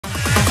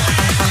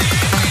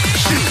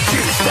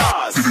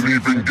didn't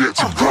even get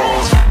to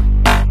cross.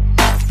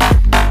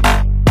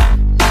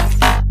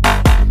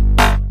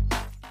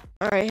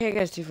 Alright, hey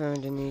guys,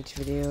 T4 in each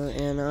video,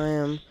 and I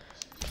am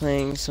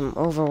playing some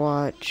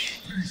Overwatch.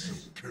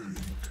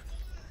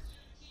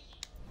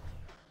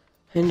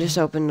 And just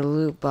opened the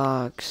loot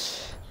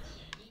box.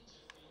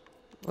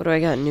 What do I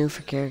got new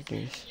for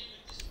characters?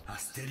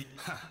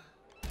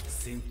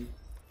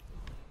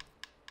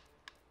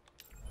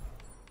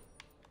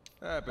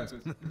 Happens.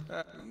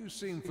 You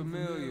seem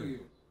familiar.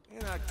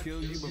 Ain't I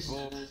killed you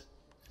before?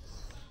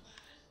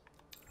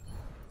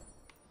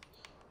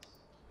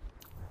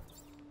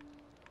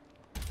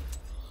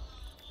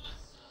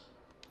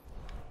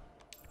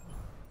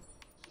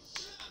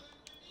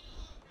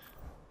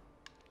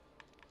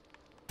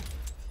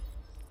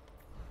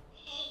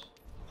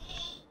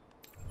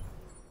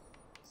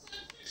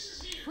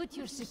 Put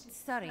your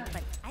sorry,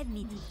 but I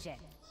need to check.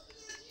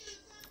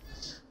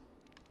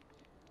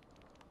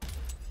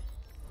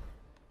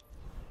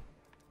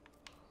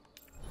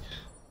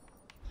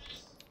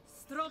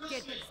 Stroke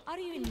it. Are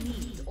you in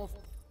need of?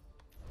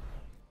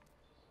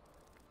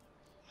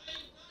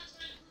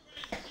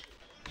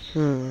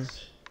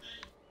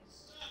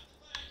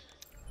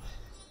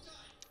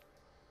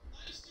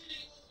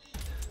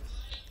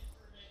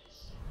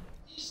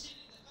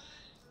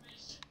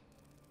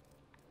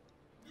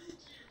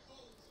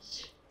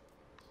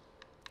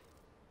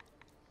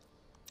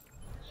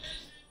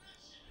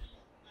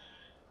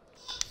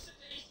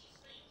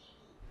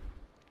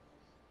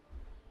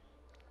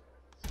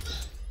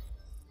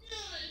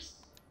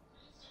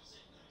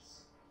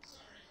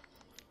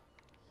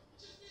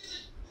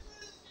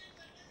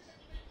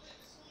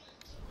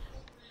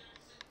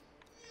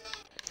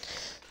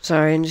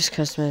 Sorry, I'm just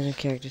customizing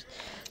characters.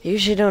 I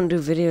usually don't do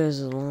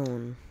videos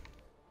alone.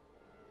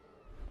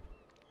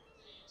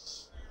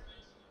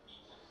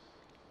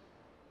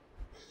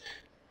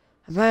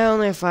 I probably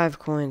only have 5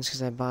 coins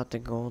because I bought the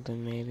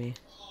golden, maybe.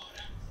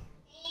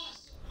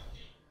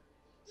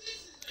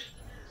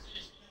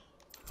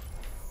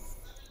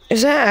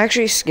 Is that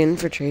actually skin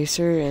for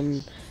Tracer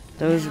and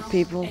those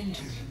people?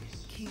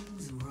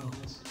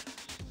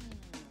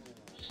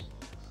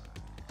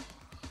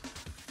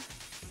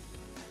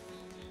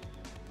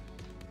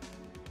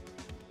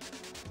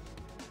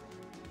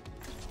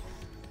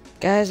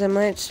 Guys, I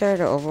might start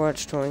an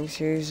Overwatch touring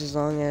series as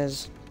long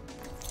as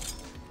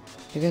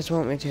you guys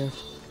want me to.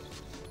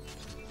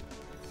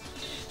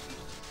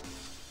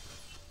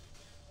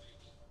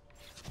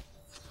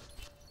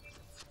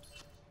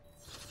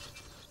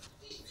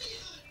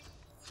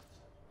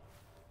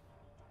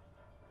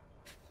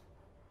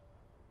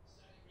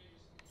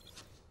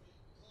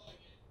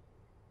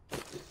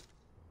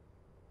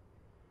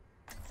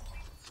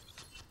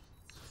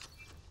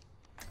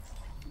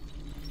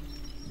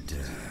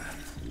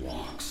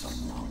 Walks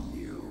among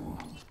you.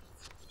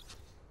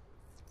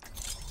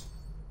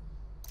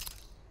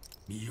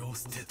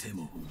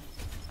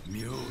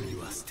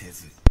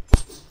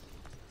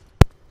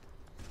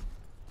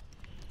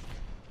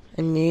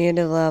 I need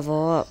to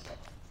level up.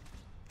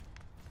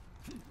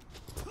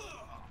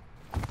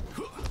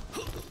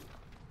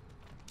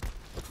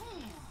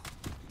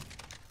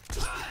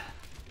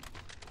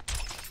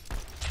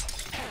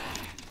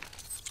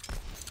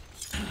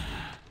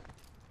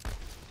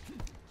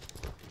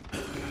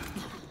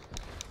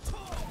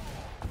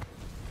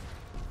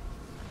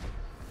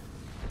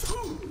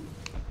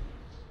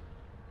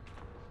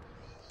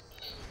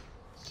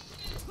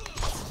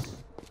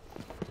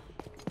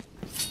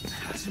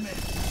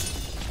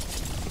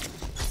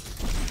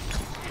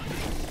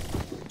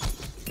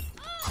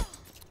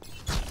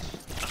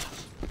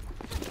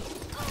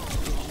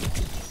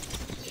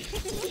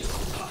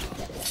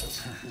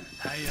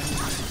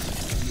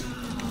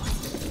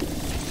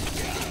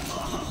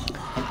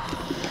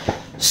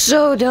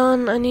 So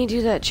done. I need to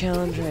do that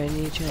challenge right. I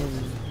need to try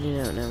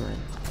and, never mind.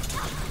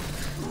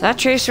 That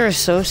Tracer is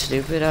so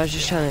stupid. I was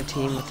just trying to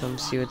team with them,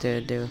 see what they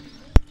would do.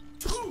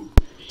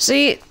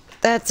 See,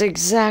 that's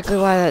exactly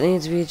why that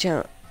needs to be a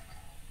challenge.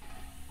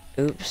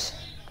 Oops.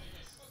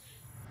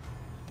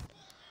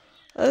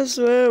 I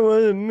swear it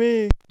wasn't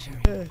me.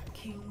 Let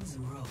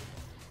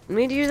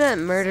me do that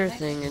murder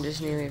thing and just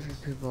name it for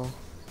people.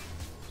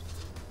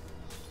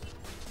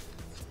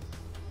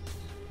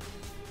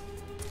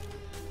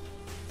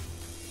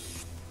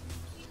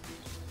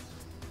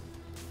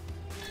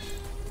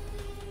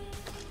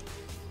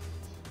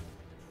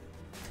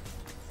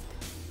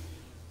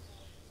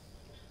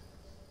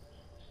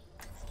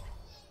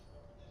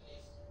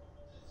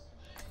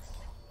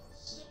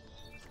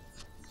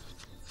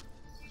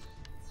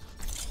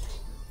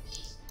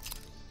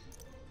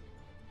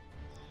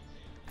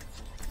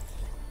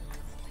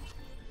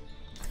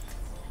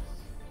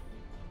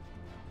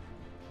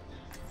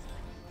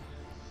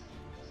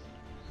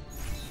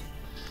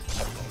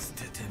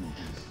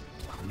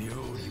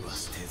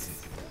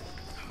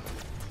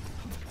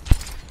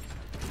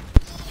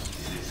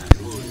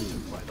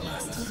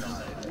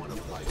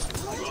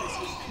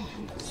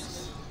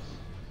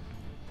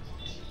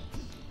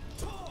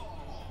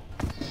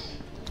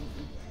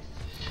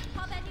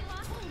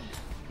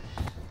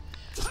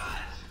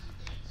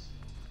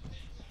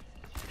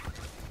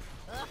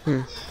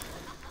 Attack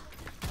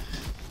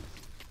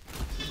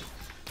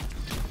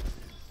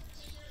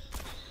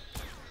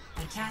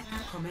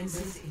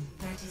commences in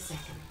 30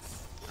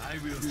 seconds. I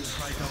will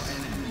strike our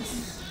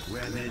enemies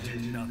where they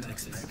did not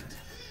expect.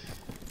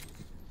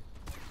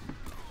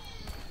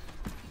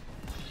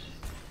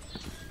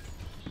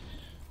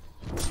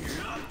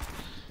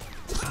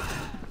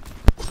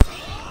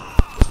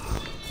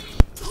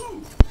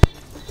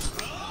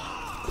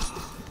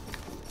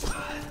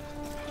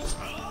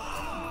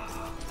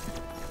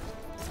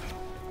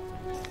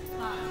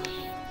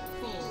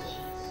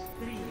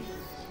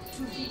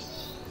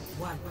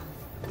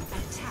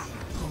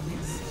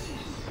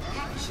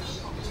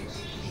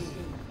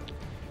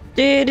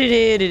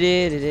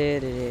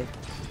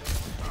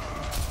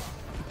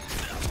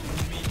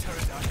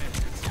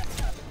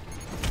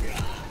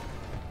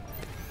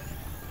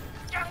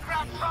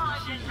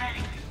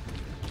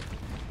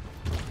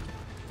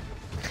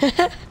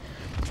 Enemy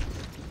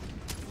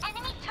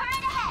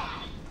turret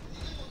ahead!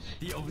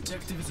 The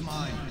objective is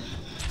mine.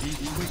 Be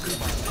quick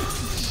about it.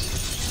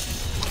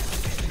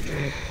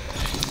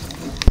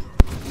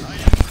 I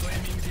am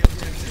claiming the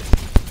objective.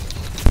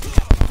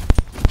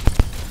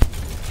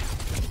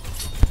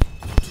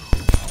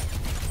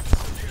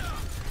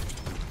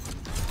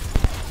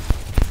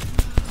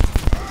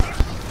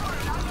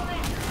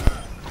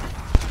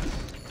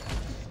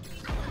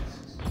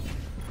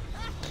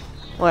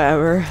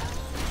 Whatever.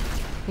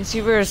 These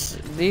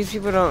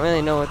people don't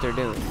really know what they're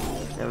doing.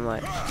 And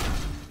what?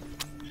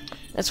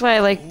 That's why I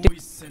like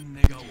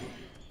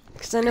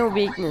because I know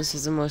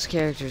weaknesses of most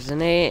characters,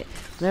 and they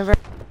never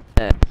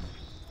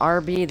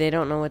RB. They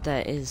don't know what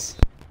that is.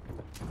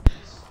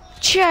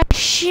 Just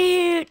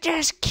shoot,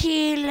 just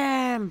kill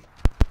him.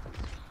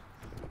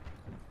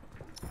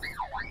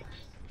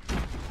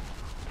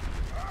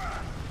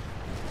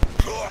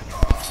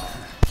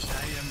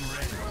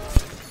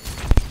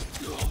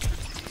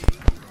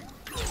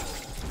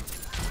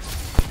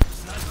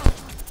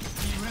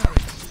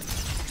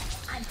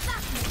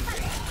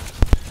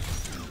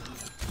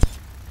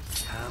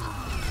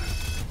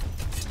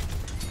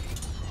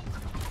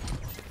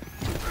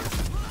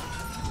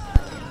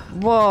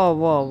 Whoa,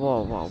 whoa,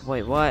 whoa, whoa,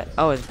 wait, what?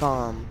 Oh, it's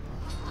bomb.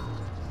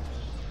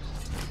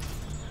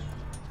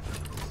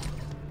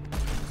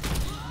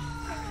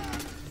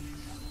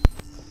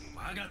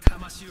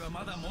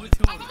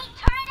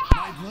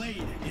 My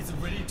blade is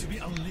ready to be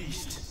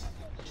unleashed.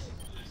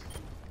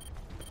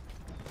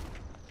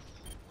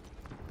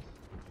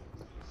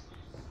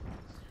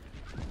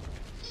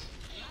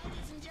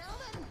 Ladies and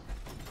gentlemen,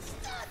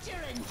 start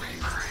your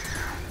engines!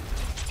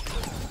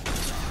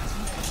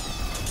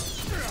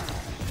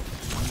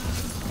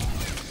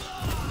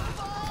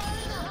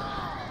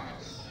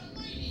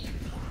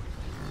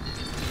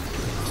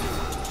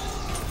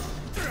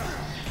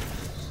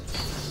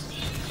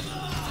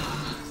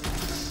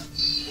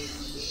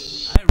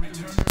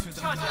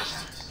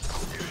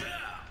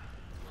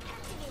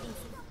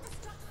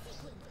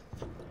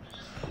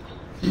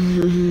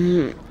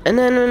 And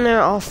then when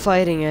they're all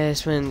fighting, I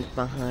just went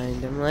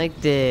behind them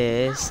like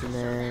this, and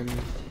then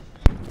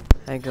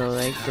I go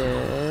like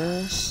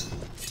this,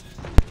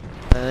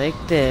 like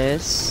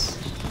this.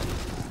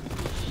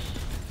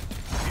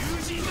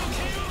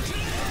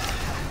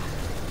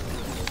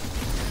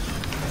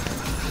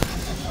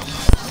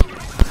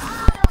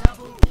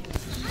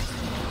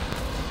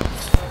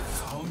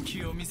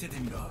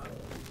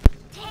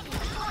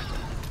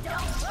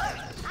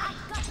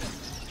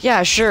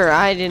 Yeah, sure,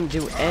 I didn't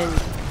do any.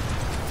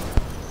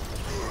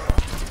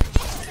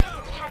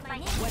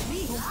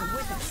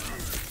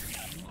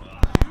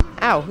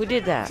 Ow, who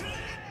did that?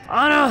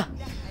 Anna!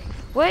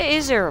 What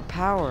is her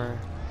power?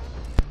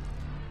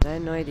 I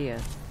had no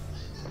idea.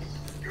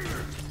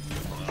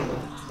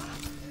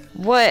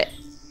 What?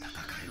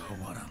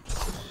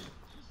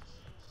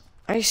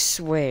 I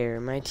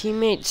swear, my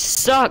teammates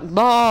suck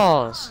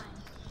balls!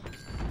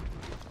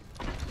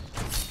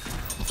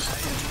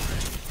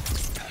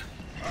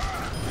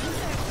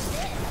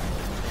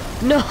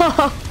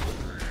 No!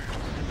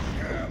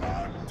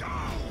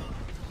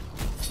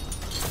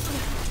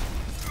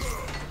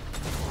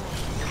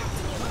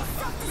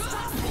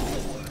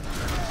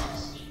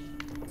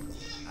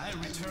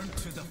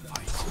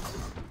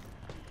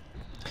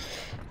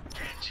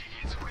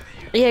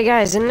 Yeah,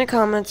 guys, in the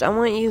comments, I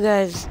want you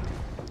guys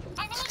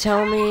to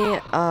tell me,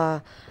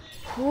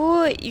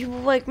 who you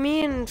like.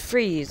 Me and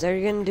Freeze are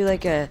you gonna do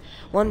like a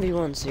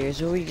 1v1 series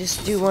where we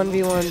just do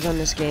 1v1s on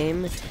this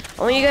game.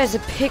 I want you guys to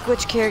pick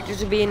which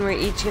characters to be, and we're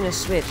each gonna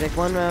switch. Like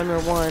one round we're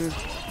one,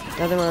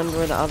 the other round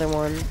we're the other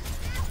one.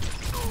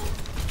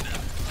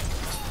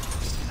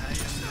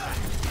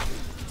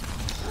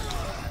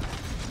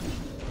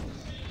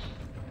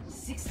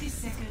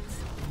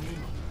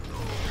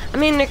 I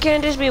mean, there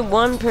can't just be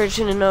one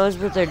person who knows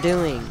what they're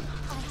doing.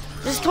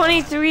 This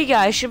 23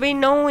 guy should be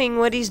knowing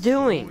what he's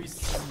doing.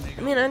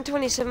 I mean, I'm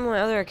 27 on my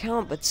other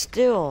account, but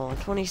still,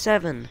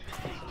 27.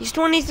 He's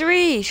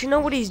 23. He should know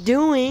what he's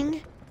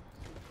doing.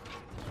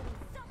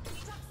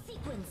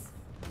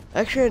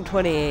 Actually, I'm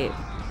 28.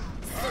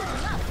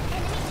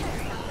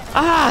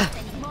 Ah!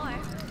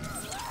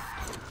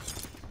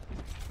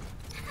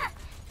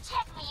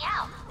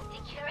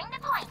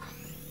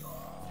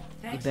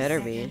 better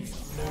be.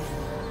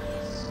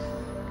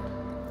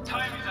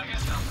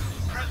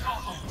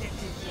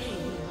 Objective A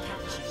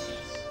captured.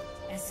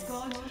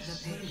 Escort the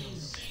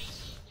payload.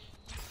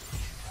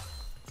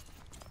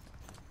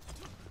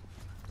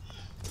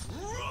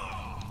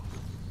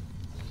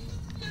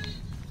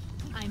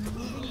 I'm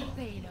moving the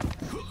payload.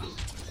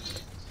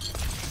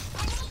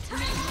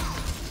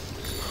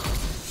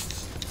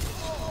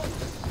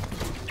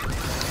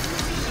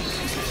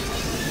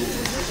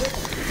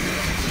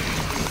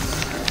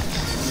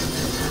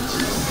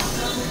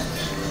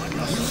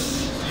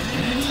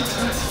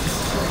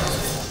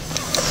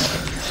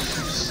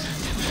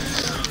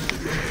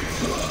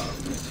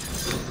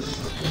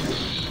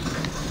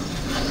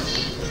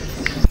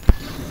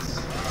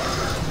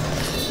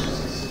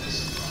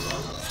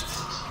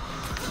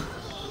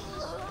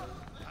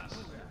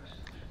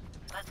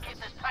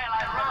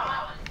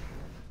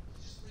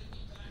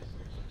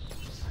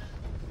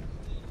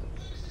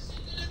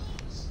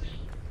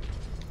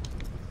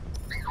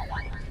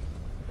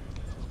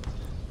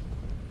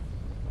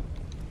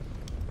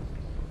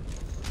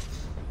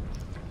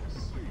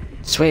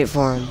 Let's wait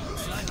for him.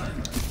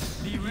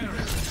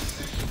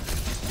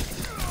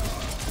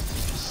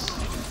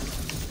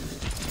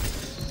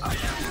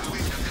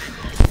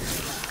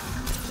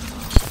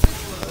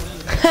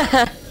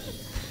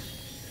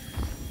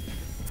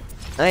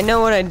 I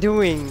know what I'm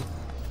doing.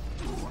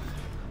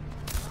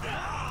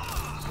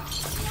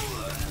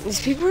 These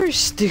people are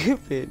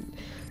stupid.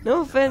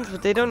 No offense,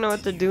 but they don't know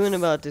what they're doing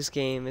about this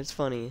game. It's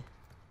funny.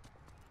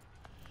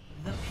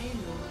 The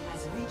payload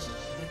has reached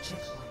the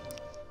checkpoint.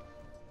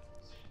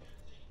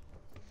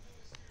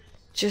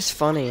 Just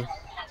funny.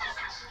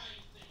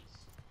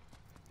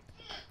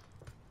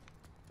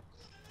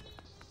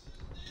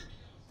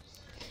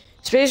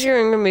 Space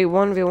you're gonna be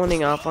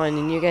 1v1ing offline,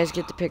 and you guys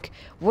get to pick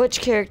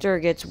which character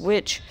gets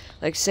which.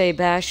 Like say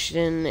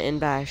Bastion and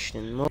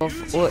Bastion.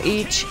 We'll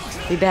each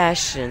be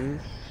Bastion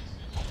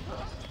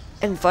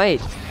and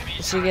fight,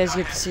 so you guys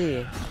get to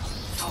see.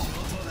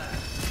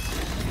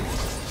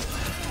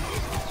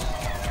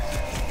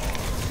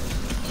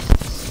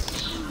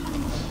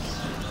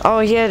 Oh,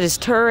 he had his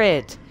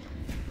turret.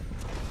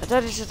 I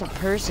thought it was just a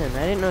person.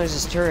 I didn't know it was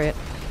his turret.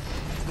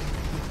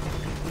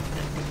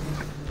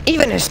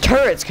 Even his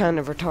turret's kind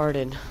of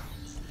retarded.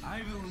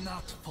 I will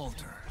not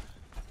falter.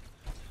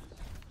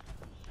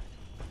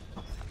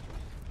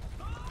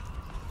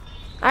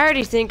 I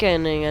already think I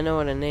know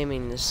what I'm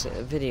naming this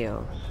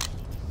video.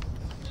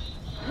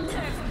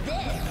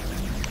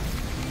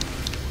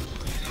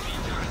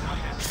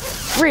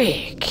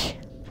 Freak!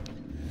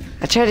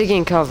 I tried to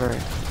gain cover.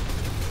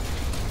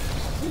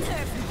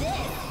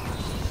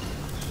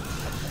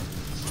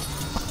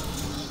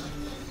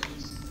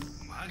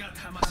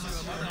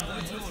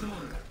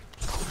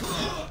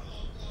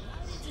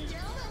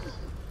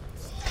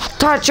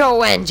 Touch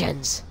your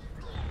engines!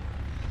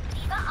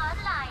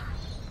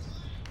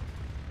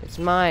 It's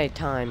my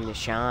time to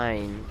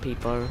shine,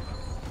 people.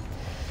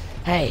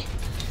 Hey,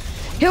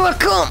 here I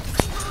come!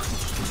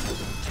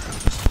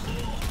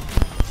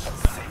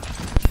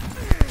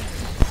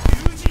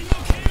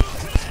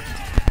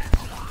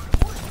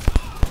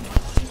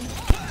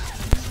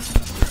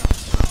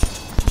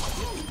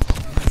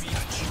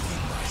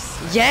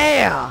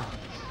 Yeah!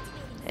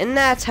 And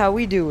that's how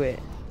we do it.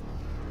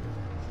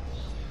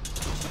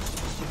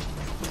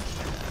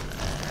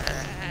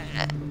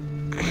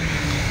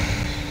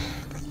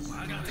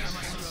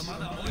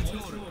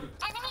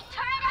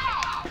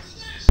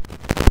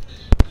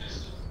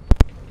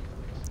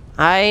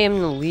 I am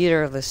the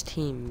leader of this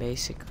team,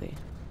 basically.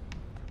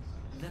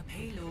 The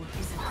payload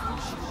is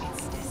approaching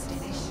its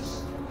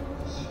destination.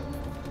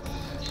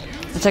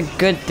 That's a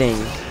good thing.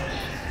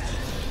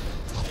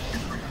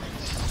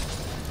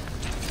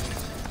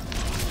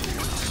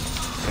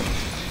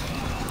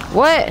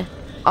 What?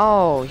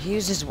 Oh, he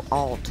uses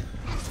alt.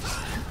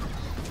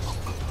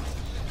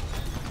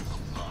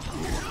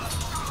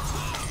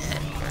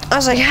 I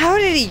was like, how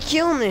did he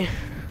kill me?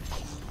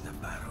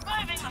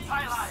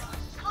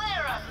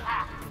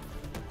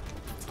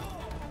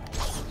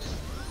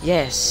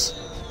 Yes.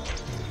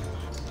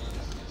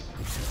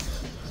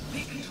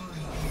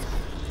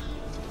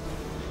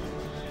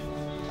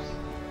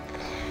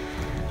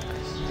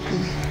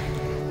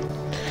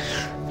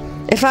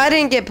 If I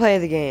didn't get play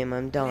of the game,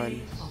 I'm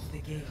done.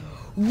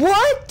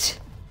 What?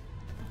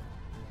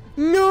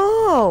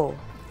 No.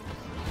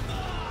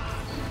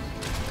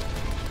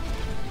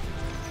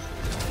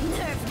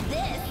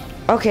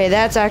 Okay,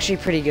 that's actually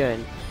pretty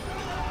good.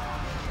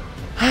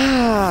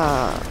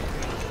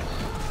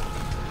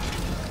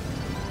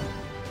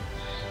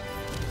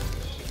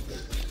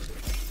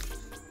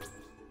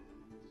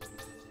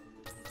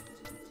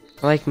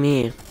 Like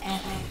me.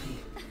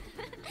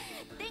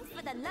 Thanks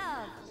for the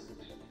love.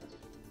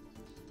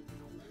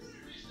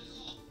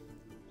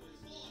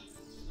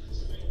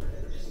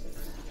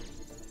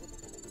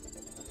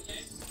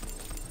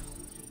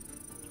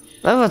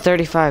 Level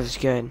 35 is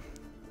good.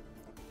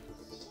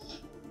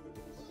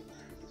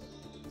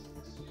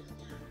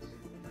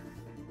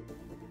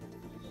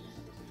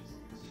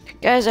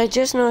 Guys, I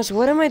just noticed,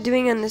 what am I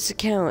doing on this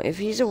account? If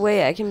he's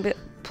away, I can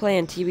play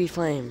on TB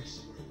Flame.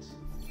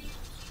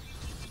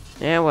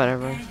 Yeah,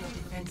 whatever. Prepare your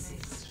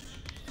defenses.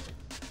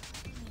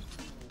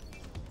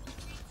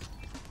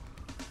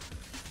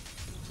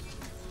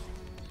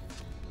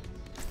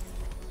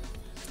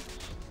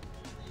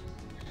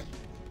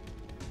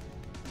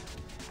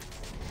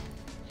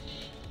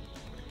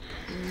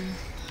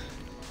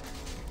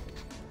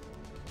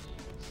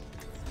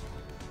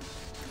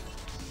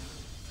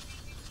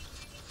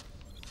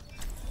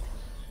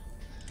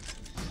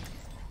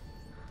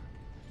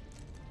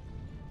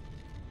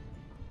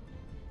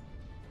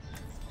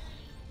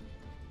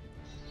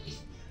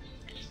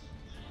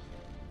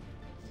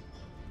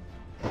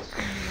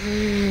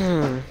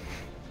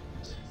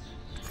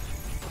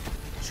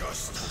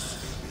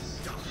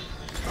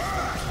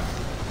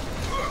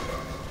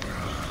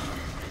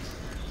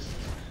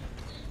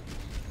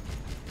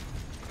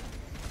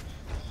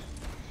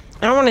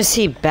 I don't want to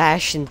see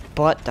Bastion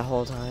butt the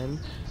whole time.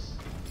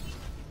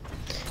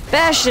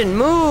 Bastion,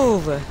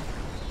 move! I'll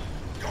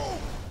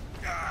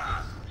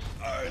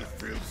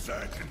feel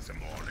that in the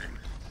morning.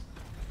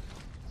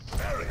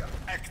 Barrier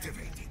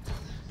activated.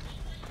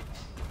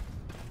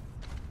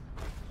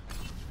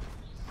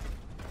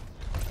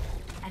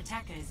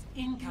 Attackers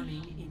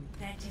incoming in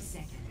 30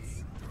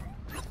 seconds.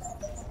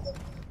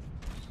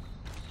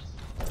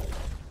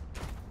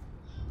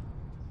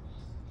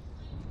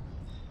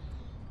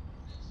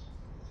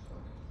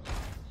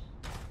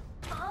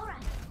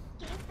 Alright,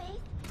 game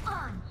face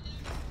on.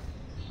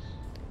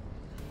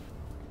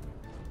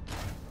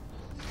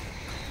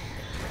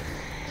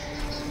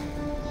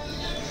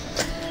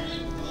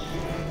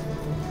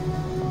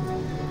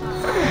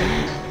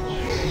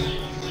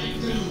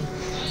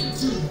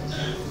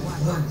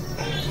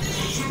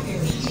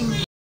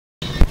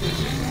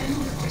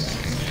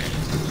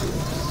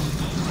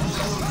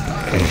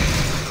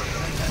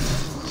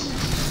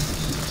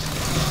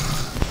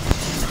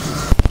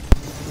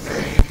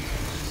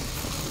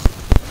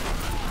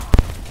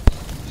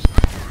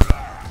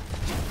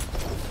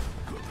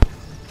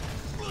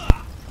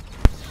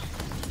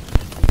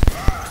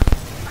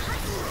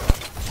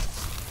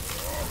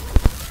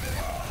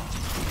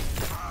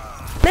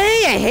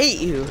 Hey, I hate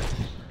you.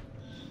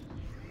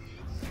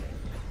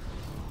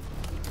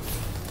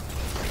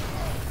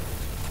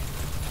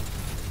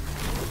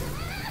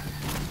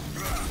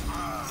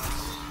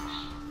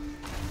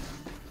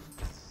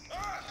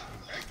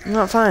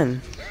 Not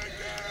fine.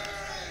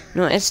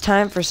 No, it's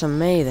time for some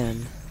May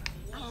then.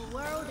 Our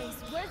world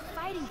is worth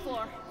fighting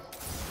for.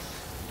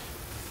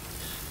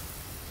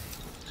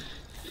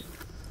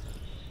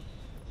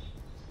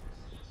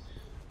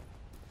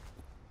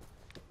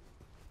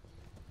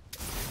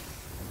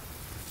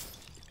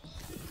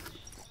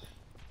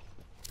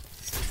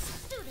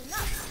 Suiting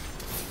up.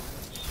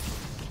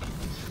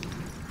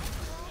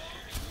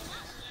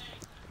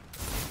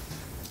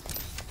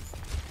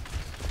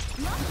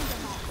 Knocking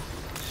them off.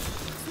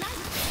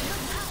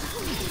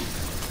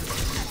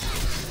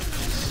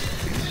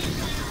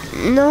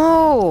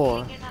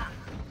 No.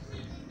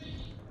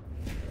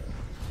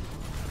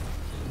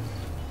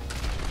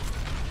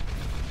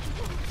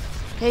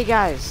 Hey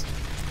guys.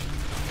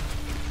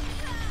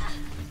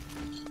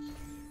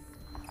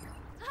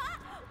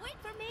 Wait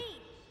for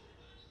me.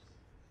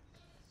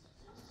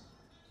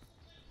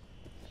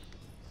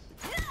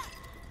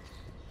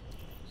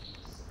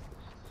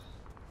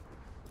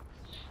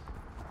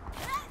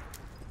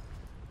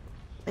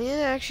 I need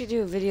to actually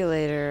do a video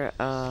later.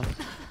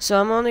 So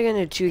I'm only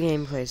gonna do 2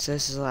 gameplays. So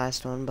this is the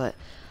last one, but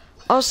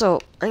also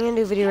I'm gonna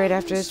do a video right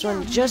after this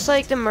one, just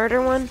like the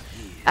murder one.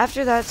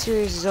 After that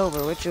series is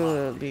over, which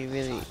will be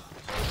really.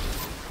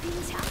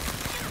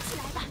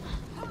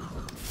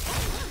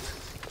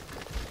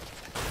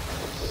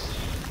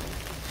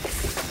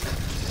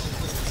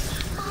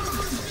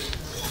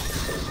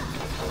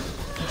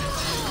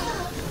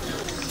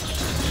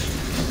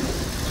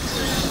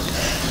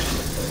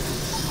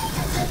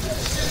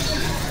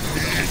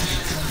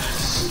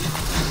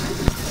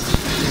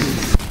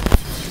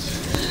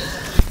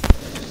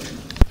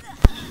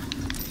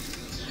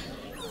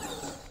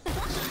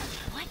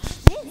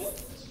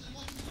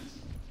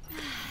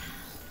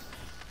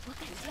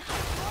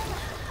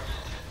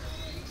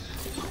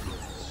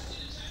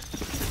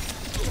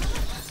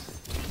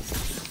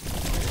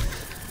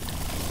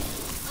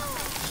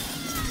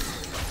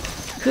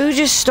 Who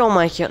just stole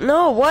my kill?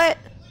 No, what?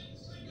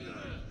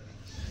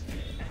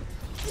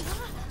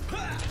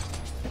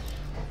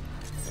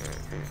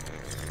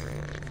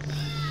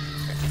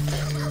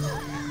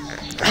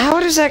 How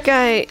does that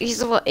guy?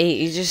 He's level 8.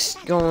 He's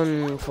just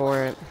going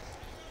for it.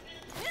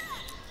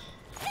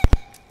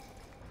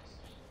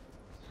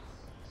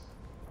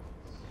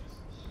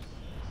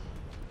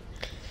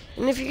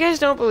 And if you guys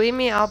don't believe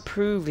me, I'll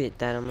prove it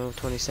that I'm level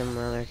 27 on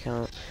my other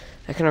account.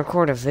 I can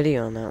record a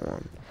video on that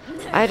one.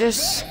 I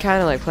just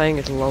kind of like playing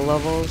at low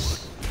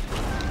levels.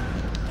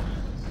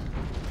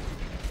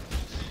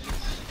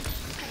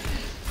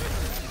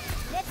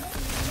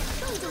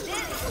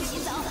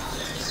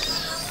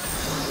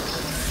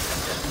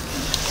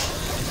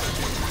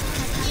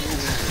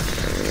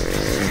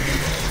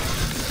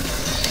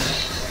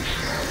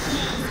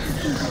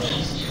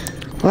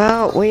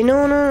 Wow, wait,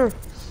 no, no, no.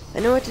 I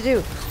know what to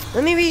do.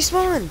 Let me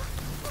respawn.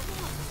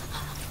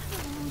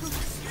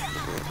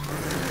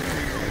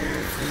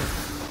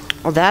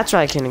 Oh, that's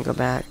why I couldn't go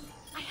back.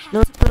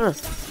 No, no,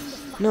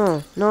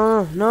 no,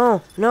 no,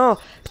 no, no.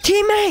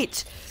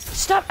 Teammates!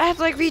 Stop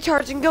acting like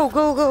retards and go,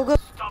 go, go, go.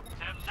 Stop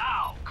them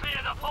now!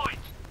 Clear the point!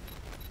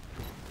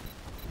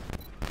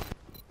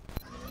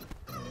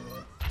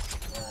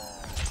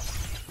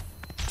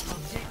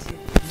 Objective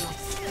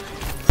lost.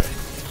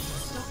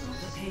 Stop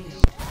the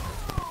payload.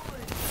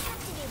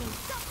 Activating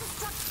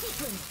self-destruct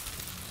sequence.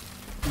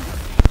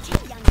 这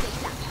样就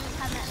打败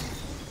他们。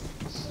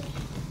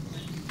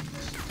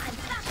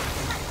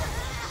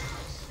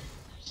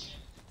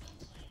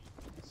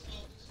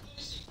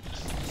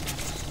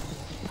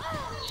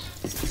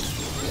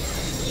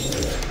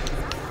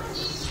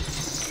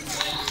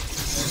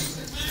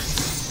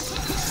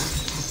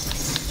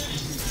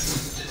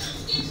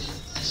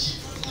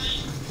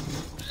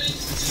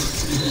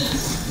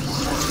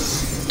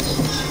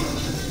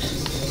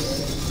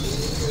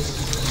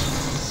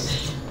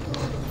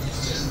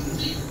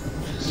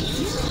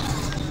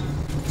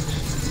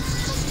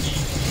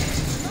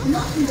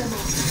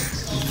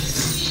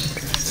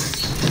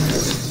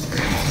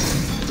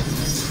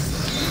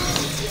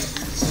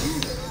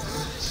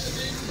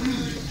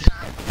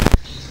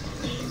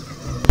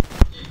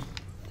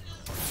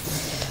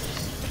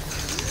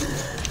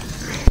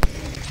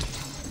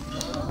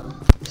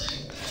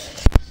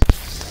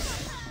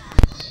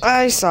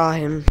I saw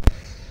him.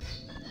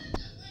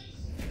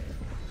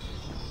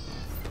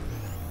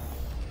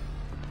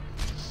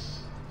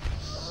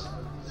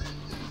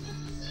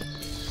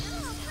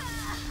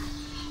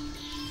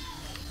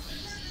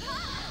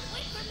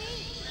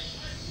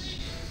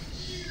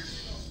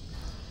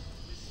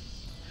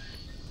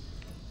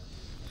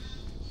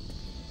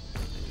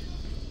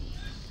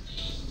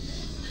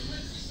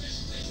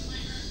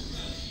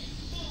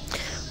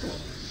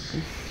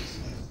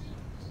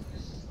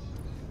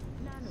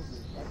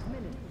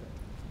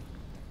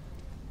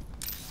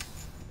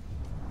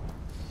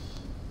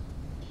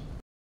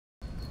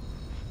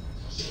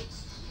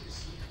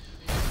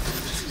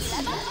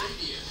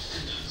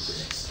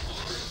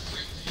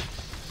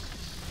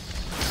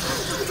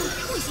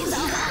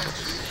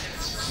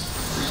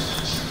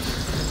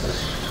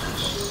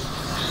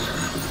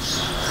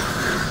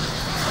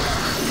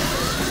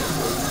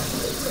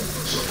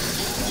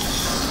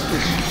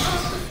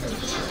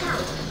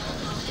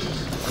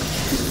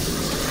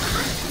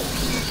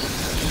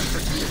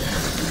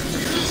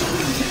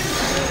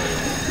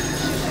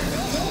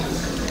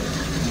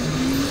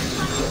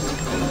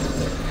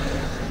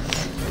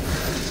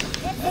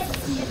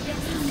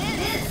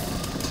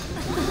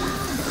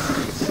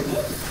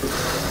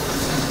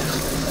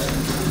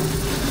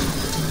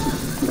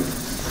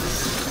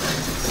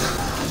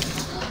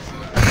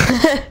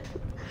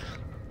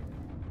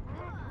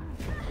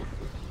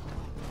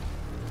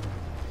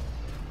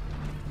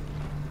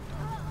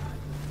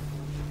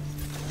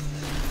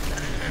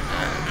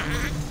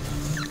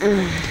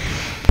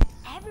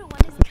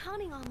 Everyone is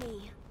counting on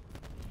me.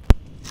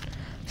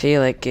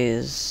 Felix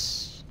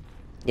is...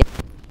 Yeah,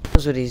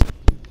 knows what he's...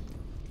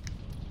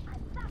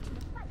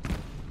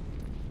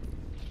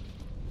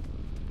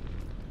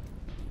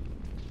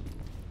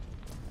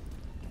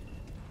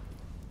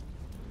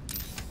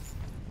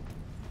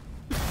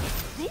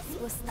 This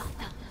will stop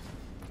them.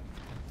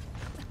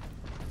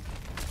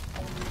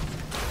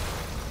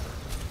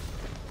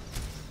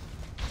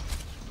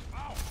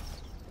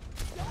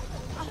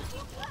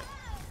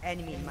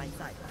 Enemy in my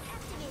sight.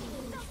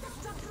 Activating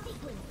self-destruct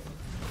sequence.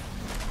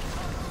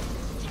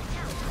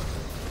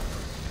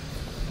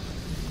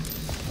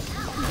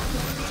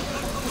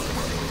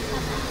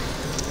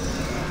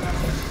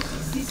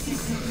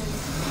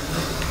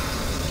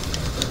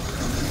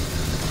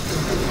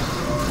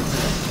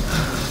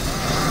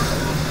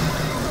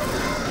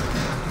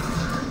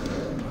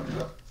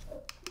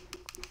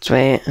 Let's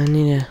wait, I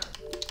need to...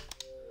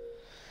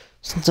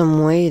 Since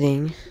I'm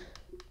waiting...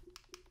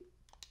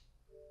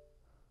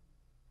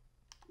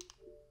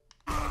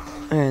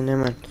 Alright,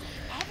 never mind.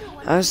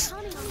 I was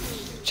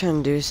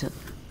trying to do something.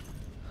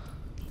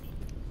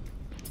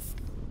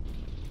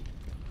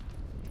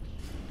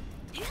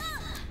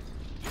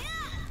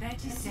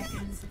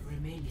 Seconds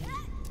remaining.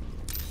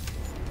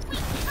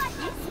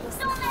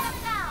 Don't let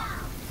him down.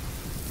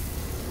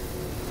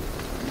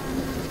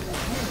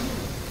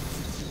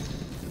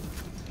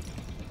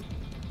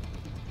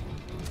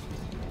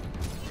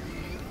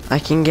 I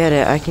can get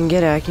it, I can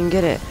get it, I can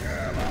get it.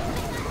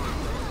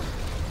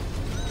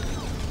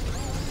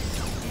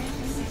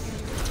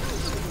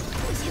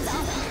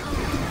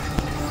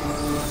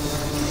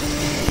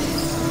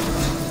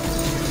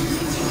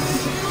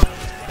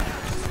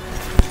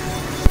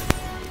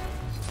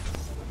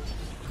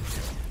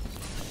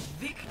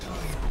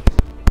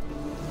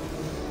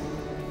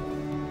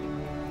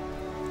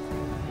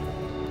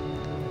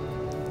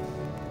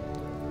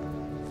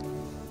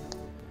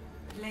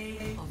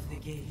 Play of the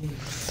game.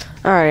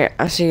 Alright,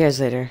 I'll see you guys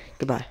later.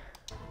 Goodbye.